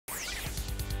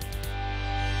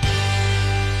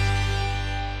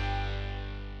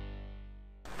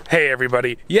Hey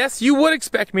everybody, yes, you would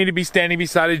expect me to be standing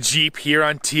beside a Jeep here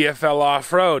on TFL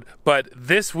Off-Road, but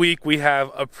this week we have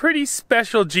a pretty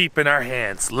special Jeep in our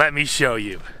hands. Let me show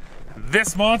you.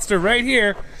 This monster right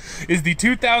here is the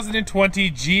 2020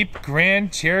 Jeep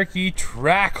Grand Cherokee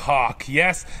Trackhawk.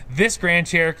 Yes, this Grand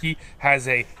Cherokee has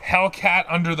a Hellcat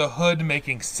under the hood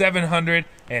making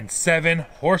 707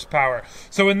 horsepower.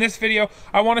 So in this video,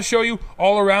 I want to show you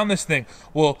all around this thing.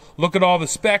 We'll look at all the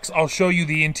specs, I'll show you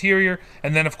the interior,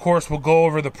 and then of course we'll go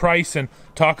over the price and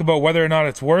talk about whether or not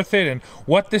it's worth it and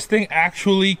what this thing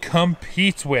actually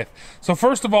competes with. So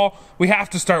first of all, we have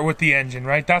to start with the engine,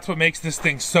 right? That's what makes this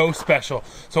thing so special.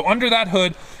 So under that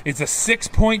hood, it's a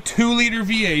 6.2 liter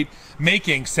V8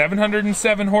 making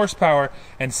 707 horsepower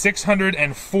and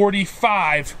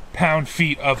 645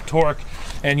 pound-feet of torque.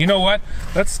 And you know what?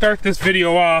 Let's start this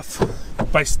video off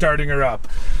by starting her up.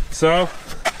 So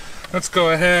let's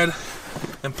go ahead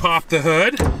and pop the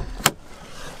hood.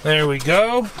 There we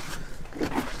go.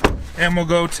 And we'll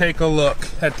go take a look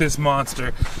at this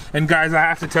monster. And guys, I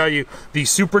have to tell you, the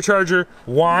supercharger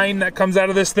whine that comes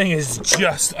out of this thing is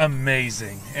just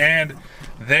amazing. And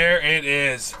there it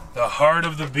is, the heart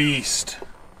of the beast.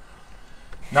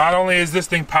 Not only is this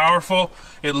thing powerful,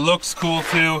 it looks cool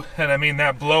too. And I mean,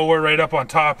 that blower right up on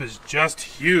top is just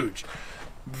huge.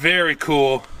 Very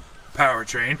cool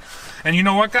powertrain. And you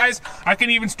know what, guys? I can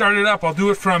even start it up. I'll do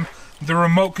it from the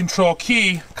remote control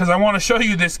key because I want to show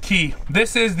you this key.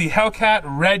 This is the Hellcat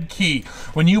red key.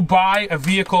 When you buy a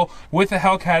vehicle with a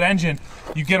Hellcat engine,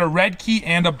 you get a red key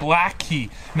and a black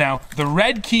key. Now, the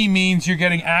red key means you're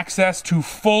getting access to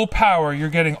full power. You're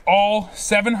getting all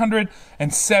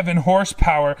 707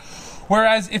 horsepower.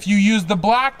 Whereas if you use the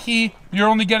black key, you're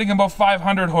only getting about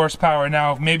 500 horsepower.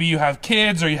 Now, maybe you have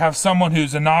kids or you have someone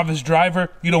who's a novice driver,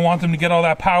 you don't want them to get all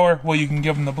that power, well, you can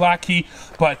give them the black key.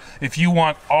 But if you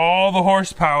want all the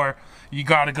horsepower, you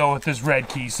gotta go with this red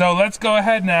key. So let's go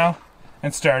ahead now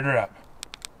and start her up.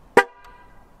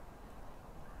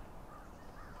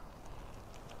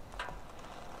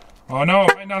 Oh no,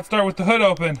 it might not start with the hood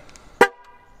open.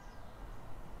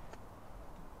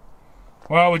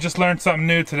 Well, we just learned something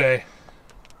new today.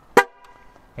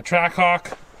 A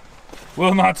Trackhawk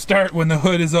will not start when the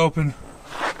hood is open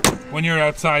when you're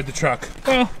outside the truck.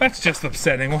 Well, that's just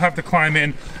upsetting. We'll have to climb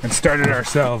in and start it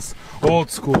ourselves. Old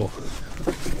school.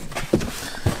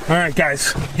 All right,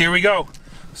 guys, here we go.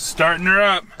 Starting her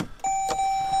up.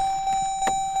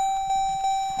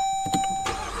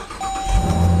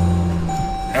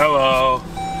 Hello.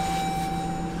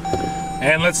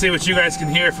 And let's see what you guys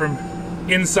can hear from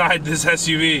inside this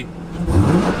SUV.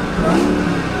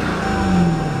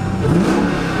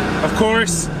 Of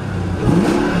course,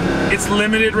 it's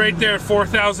limited right there at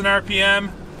 4,000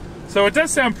 RPM, so it does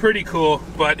sound pretty cool,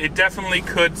 but it definitely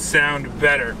could sound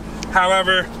better.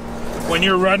 However, when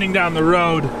you're running down the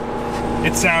road,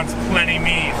 it sounds plenty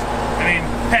mean. I mean,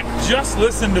 heck, just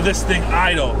listen to this thing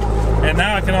idle. And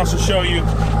now I can also show you,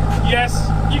 yes,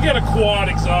 you get a quad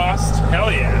exhaust,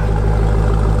 hell yeah.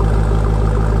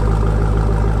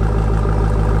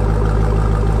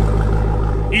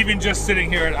 Even just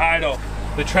sitting here at idle,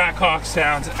 the Trackhawk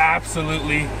sounds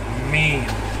absolutely mean.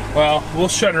 Well, we'll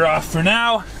shut her off for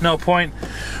now. No point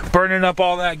burning up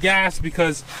all that gas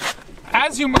because,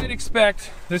 as you might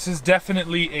expect, this is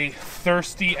definitely a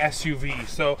thirsty SUV.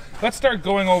 So let's start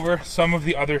going over some of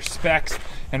the other specs.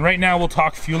 And right now we'll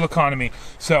talk fuel economy.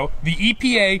 So the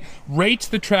EPA rates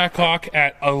the Trackhawk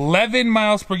at 11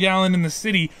 miles per gallon in the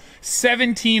city,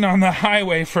 17 on the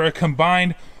highway for a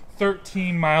combined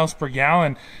 13 miles per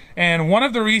gallon. And one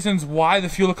of the reasons why the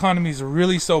fuel economy is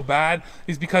really so bad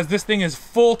is because this thing is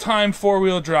full-time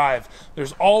four-wheel drive.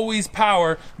 There's always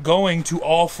power going to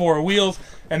all four wheels,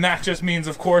 and that just means,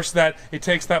 of course, that it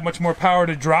takes that much more power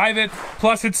to drive it,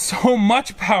 plus it's so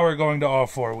much power going to all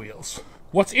four wheels.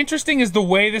 What's interesting is the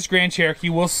way this Grand Cherokee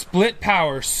will split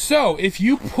power. So if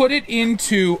you put it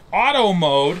into auto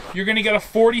mode, you're gonna get a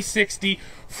 40-60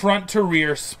 front to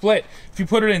rear split. If you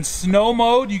put it in snow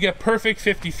mode, you get perfect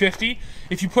 50-50.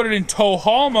 If you put it in tow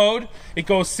haul mode, it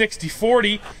goes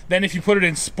 60-40. Then if you put it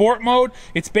in sport mode,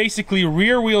 it's basically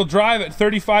rear wheel drive at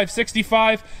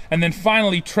 35-65. And then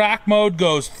finally track mode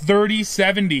goes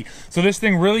 30-70. So this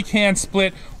thing really can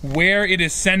split where it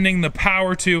is sending the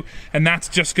power to, and that's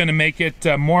just gonna make it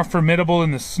more formidable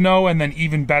in the snow and then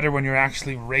even better when you're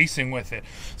actually racing with it.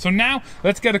 So now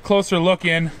let's get a closer look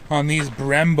in on these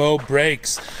Brembo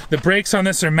brakes. The brakes on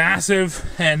this are massive,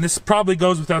 and this probably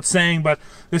goes without saying, but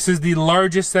this is the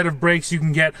largest set of brakes you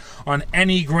can get on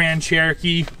any Grand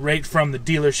Cherokee right from the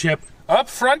dealership. Up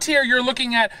front here, you're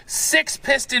looking at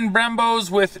 6-piston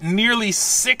Brembos with nearly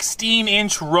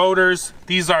 16-inch rotors.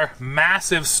 These are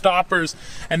massive stoppers.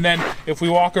 And then if we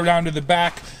walk around to the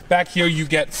back here, you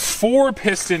get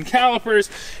 4-piston calipers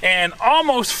and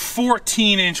almost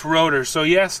 14-inch rotors. So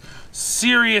yes,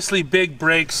 seriously big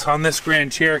brakes on this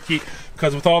Grand Cherokee,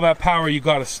 because with all that power, you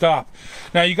gotta stop.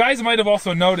 Now, you guys might have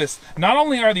also noticed, not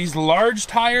only are these large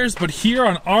tires, but here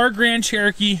on our Grand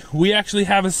Cherokee, we actually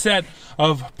have a set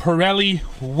of Pirelli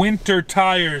winter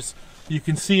tires. You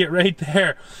can see it right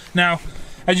there. Now,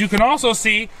 as you can also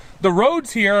see, the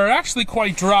roads here are actually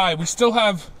quite dry. We still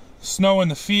have snow in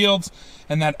the fields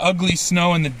and that ugly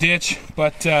snow in the ditch,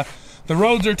 but the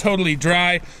roads are totally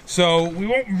dry, so we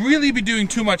won't really be doing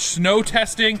too much snow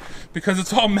testing because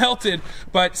it's all melted,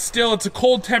 but still it's a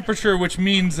cold temperature, which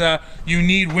means you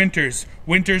need winters.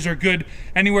 Winters are good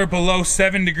anywhere below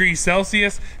 7 degrees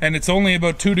Celsius, and it's only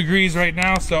about 2 degrees right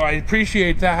now, so I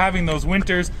appreciate that, having those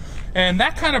winters. And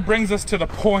that kind of brings us to the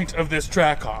point of this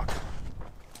Trackhawk.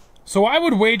 So I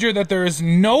would wager that there is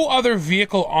no other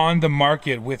vehicle on the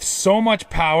market with so much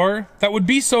power that would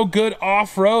be so good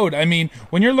off-road. I mean,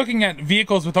 when you're looking at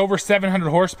vehicles with over 700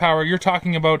 horsepower, you're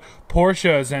talking about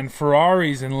Porsches and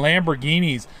Ferraris and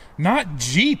Lamborghinis, not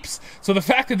Jeeps. So the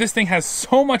fact that this thing has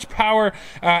so much power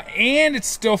and it's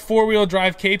still four-wheel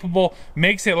drive capable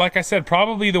makes it, like I said,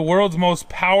 probably the world's most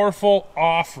powerful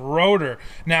off-roader.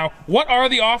 Now, what are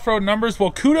the off-road numbers?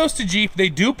 Well, kudos to Jeep. They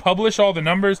do publish all the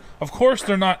numbers. Of course,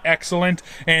 they're not excellent,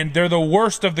 and they're the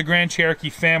worst of the Grand Cherokee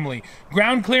family.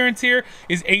 Ground clearance here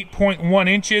is 8.1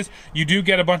 inches. You do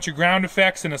get a bunch of ground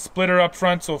effects and a splitter up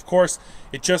front, so of course,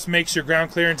 it just makes your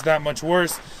ground clearance that much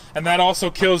worse. And that also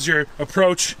kills your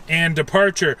approach and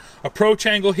departure. Approach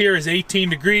angle here is 18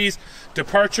 degrees.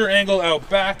 Departure angle out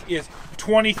back is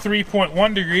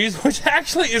 23.1 degrees, which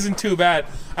actually isn't too bad.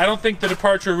 I don't think the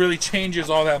departure really changes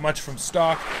all that much from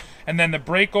stock. And then the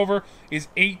breakover is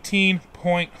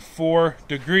 18.4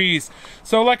 degrees.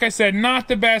 So like I said, not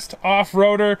the best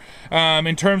off-roader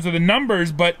in terms of the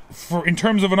numbers, but in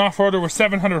terms of an off-roader with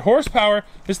 700 horsepower,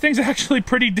 this thing's actually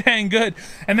pretty dang good.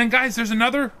 And then guys, there's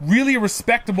another really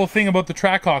respectable thing about the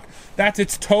Trackhawk. That's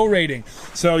its tow rating.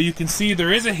 So you can see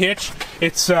there is a hitch.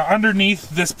 It's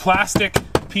underneath this plastic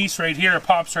piece right here. It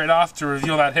pops right off to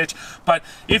reveal that hitch. But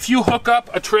if you hook up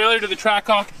a trailer to the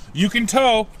Trackhawk, you can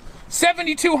tow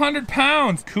 7,200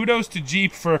 pounds. Kudos to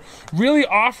Jeep for really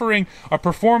offering a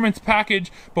performance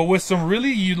package, but with some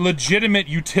really legitimate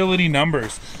utility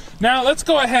numbers. Now let's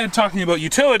go ahead talking about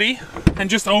utility and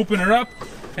just open her up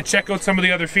and check out some of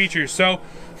the other features. So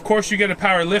of course you get a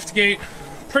power lift gate,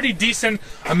 pretty decent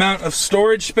amount of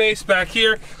storage space back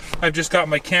here. I've just got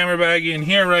my camera bag in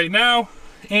here right now,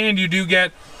 and you do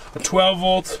get a 12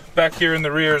 volt back here in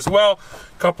the rear as well.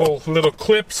 Couple little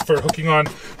clips for hooking on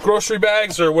grocery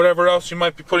bags or whatever else you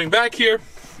might be putting back here.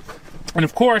 And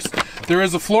of course, there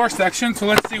is a floor section, so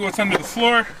let's see what's under the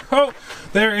floor. Oh,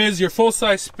 there is your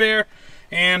full-size spare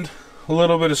and a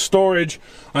little bit of storage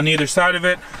on either side of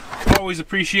it. Always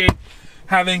appreciate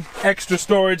having extra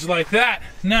storage like that.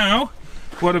 Now,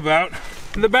 what about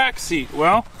the back seat?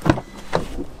 Well,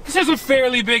 this is a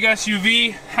fairly big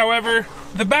SUV. However,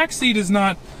 the back seat is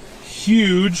not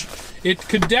huge. It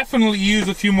could definitely use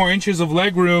a few more inches of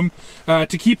legroom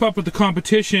to keep up with the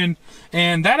competition.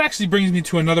 And that actually brings me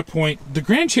to another point. The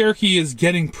Grand Cherokee is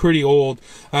getting pretty old.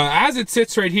 As it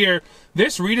sits right here,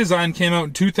 this redesign came out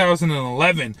in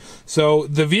 2011. So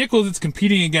the vehicles it's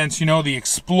competing against, you know, the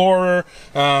Explorer,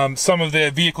 some of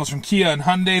the vehicles from Kia and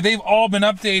Hyundai, they've all been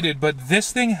updated, but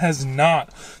this thing has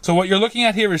not. So what you're looking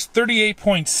at here is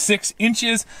 38.6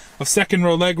 inches of second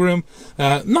row legroom.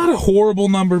 Not a horrible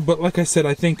number, but like I said,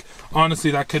 I think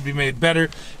honestly that could be made better.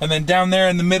 And then down there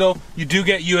in the middle, you do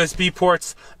get USB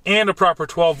ports and a proper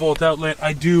 12 volt outlet.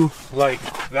 I do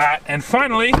like that. And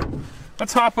finally,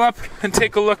 let's hop up and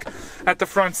take a look at the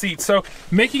front seat. So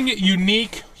making it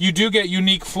unique, you do get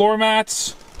unique floor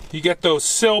mats, you get those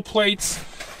sill plates,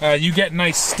 you get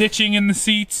nice stitching in the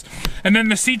seats, and then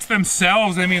the seats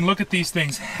themselves, I mean, look at these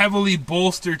things, heavily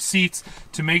bolstered seats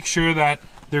to make sure that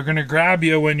they're gonna grab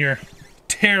you when you're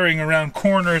tearing around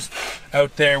corners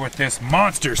out there with this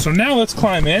monster. So now let's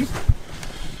climb in.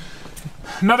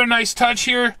 Another nice touch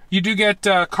here, you do get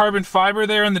carbon fiber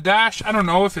there in the dash. I don't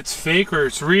know if it's fake or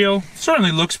it's real. It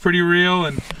certainly looks pretty real,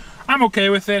 and I'm okay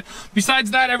with it.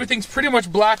 Besides that, everything's pretty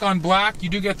much black on black. You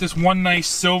do get this one nice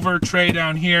silver tray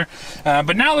down here.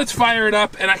 But now let's fire it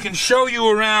up, and I can show you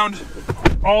around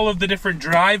all of the different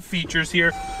drive features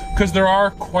here, because there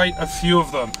are quite a few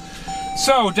of them.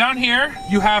 So down here,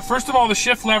 you have first of all the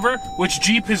shift lever, which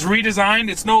Jeep has redesigned.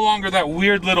 It's no longer that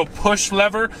weird little push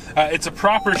lever. It's a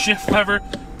proper shift lever.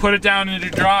 put it down into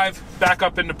drive, back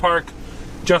up into park,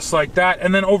 just like that.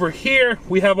 And then over here,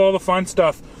 we have all the fun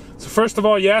stuff. So first of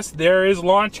all, yes, there is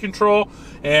launch control,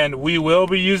 and we will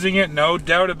be using it, no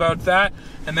doubt about that.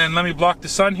 And then let me block the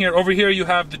sun here. Over here, you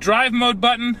have the drive mode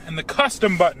button and the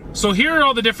custom button. So here are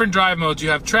all the different drive modes. You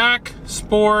have track,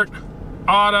 sport,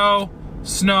 auto,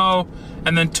 snow,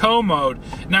 and then tow mode.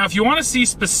 Now, if you want to see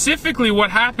specifically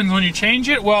what happens when you change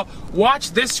it, well,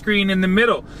 watch this screen in the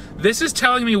middle. This is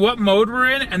telling me what mode we're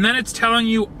in, and then it's telling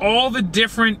you all the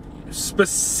different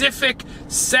specific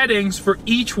settings for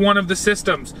each one of the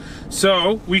systems.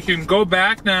 So we can go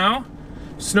back now,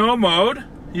 snow mode.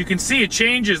 You can see it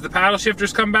changes. The paddle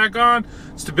shifters come back on,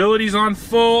 stability's on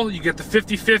full, you get the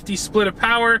 50-50 split of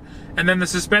power, and then the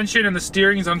suspension and the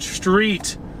steering is on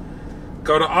street.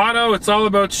 Go to auto, it's all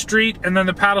about street, and then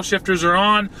the paddle shifters are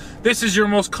on. This is your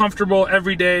most comfortable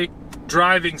everyday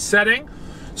driving setting.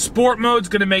 Sport mode's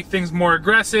gonna make things more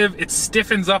aggressive. It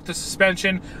stiffens up the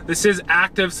suspension. This is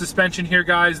active suspension here,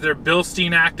 guys. They're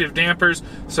Bilstein active dampers.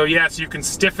 So yes, you can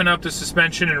stiffen up the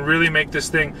suspension and really make this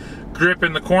thing grip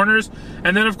in the corners.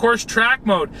 And then of course, track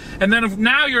mode. And then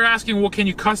now you're asking, well, can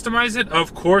you customize it?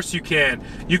 Of course you can.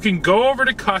 You can go over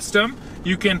to custom.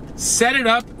 You can set it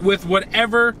up with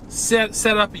whatever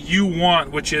setup you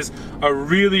want, which is a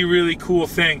really, really cool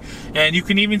thing. And you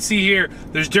can even see here,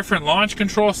 there's different launch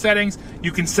control settings.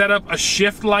 You can set up a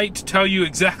shift light to tell you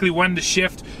exactly when to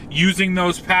shift using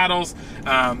those paddles.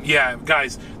 Yeah,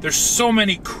 guys, there's so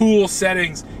many cool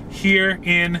settings here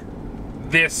in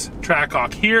this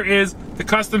Trackhawk. Here is the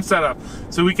custom setup.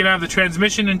 So we can have the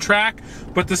transmission and track,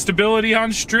 but the stability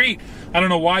on street. I don't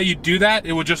know why you do that.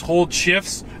 It would just hold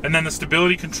shifts and then the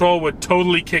stability control would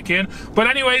totally kick in. But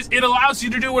anyways, it allows you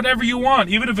to do whatever you want.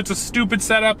 Even if it's a stupid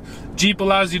setup, Jeep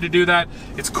allows you to do that.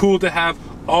 It's cool to have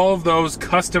all of those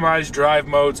customized drive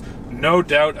modes, no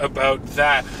doubt about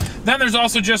that. Then there's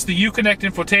also just the Uconnect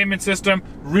infotainment system,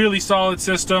 really solid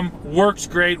system, works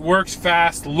great, works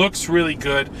fast, looks really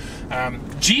good.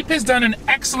 Jeep has done an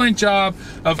excellent job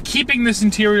of keeping this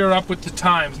interior up with the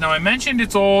times. Now I mentioned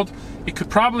it's old, it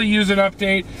could probably use an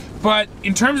update, but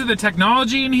in terms of the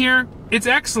technology in here, it's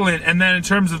excellent. And then in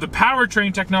terms of the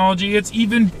powertrain technology, it's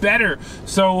even better.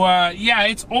 So yeah,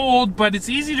 it's old, but it's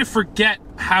easy to forget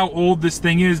how old this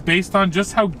thing is based on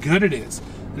just how good it is.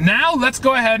 Now let's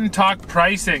go ahead and talk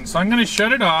pricing. So I'm gonna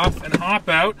shut it off and hop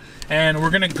out, and we're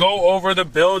gonna go over the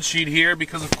build sheet here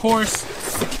because of course,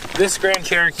 this Grand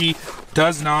Cherokee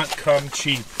does not come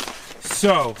cheap.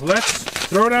 So let's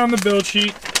throw down the build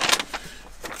sheet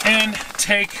and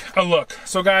take a look.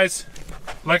 So guys,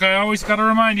 like I always gotta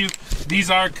remind you, these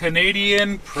are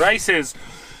Canadian prices.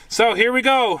 So here we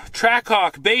go.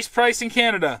 Trackhawk, base price in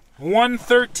Canada,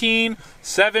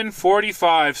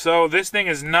 $113,745. So this thing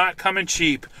is not coming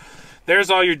cheap. There's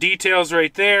all your details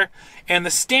right there. And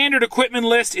the standard equipment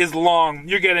list is long.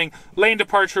 You're getting lane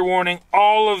departure warning,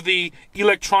 all of the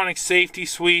electronic safety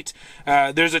suite.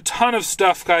 There's a ton of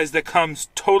stuff, guys, that comes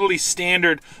totally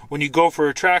standard when you go for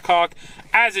a Trackhawk,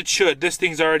 as it should. This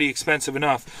thing's already expensive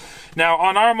enough. Now,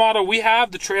 on our model, we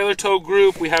have the trailer tow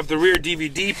group, we have the rear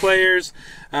DVD players,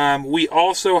 we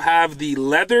also have the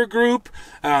leather group,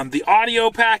 the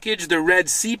audio package, the red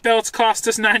seatbelts cost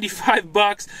us 95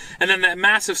 bucks, and then that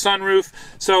massive sunroof.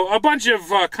 So a bunch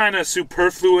of kind of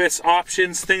superfluous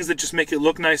options, things that just make it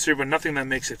look nicer, but nothing that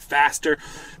makes it faster.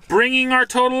 Bringing our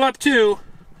total up to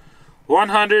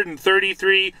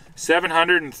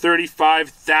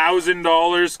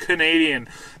 $133,735,000 Canadian.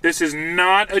 This is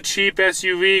not a cheap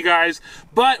SUV, guys.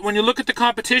 But when you look at the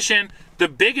competition, the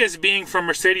biggest being from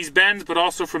Mercedes-Benz, but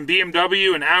also from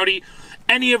BMW and Audi,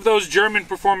 any of those German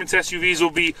performance SUVs will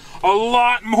be a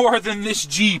lot more than this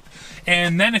Jeep.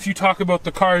 And then if you talk about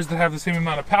the cars that have the same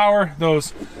amount of power,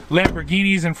 those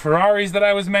Lamborghinis and Ferraris that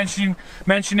I was mentioning,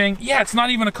 yeah, it's not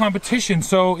even a competition.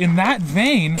 So in that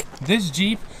vein, this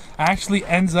Jeep actually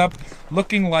ends up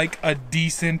looking like a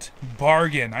decent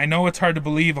bargain. I know it's hard to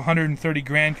believe 130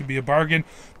 grand could be a bargain,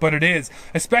 but it is.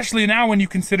 Especially now when you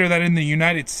consider that in the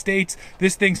United States,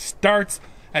 this thing starts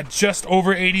at just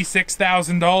over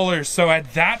 $86,000. So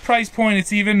at that price point,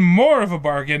 it's even more of a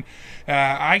bargain.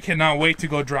 I cannot wait to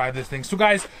go drive this thing. So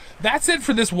guys, that's it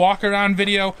for this walk around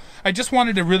video. I just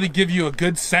wanted to really give you a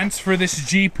good sense for this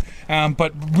Jeep,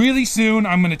 but really soon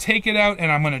I'm going to take it out and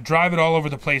I'm going to drive it all over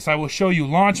the place. I will show you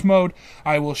launch mode,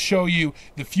 I will show you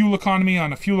the fuel economy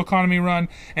on a fuel economy run,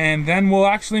 and then we'll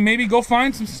actually maybe go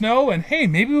find some snow, and hey,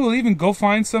 maybe we'll even go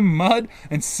find some mud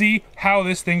and see how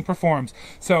this thing performs.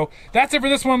 So that's it for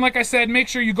this one. Like I said, make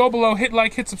sure you go below, hit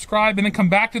like, hit subscribe, and then come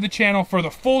back to the channel for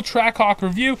the full Trackhawk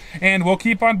review, and we'll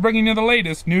keep on bringing you the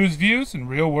latest news, views, and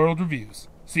real world reviews.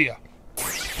 See ya.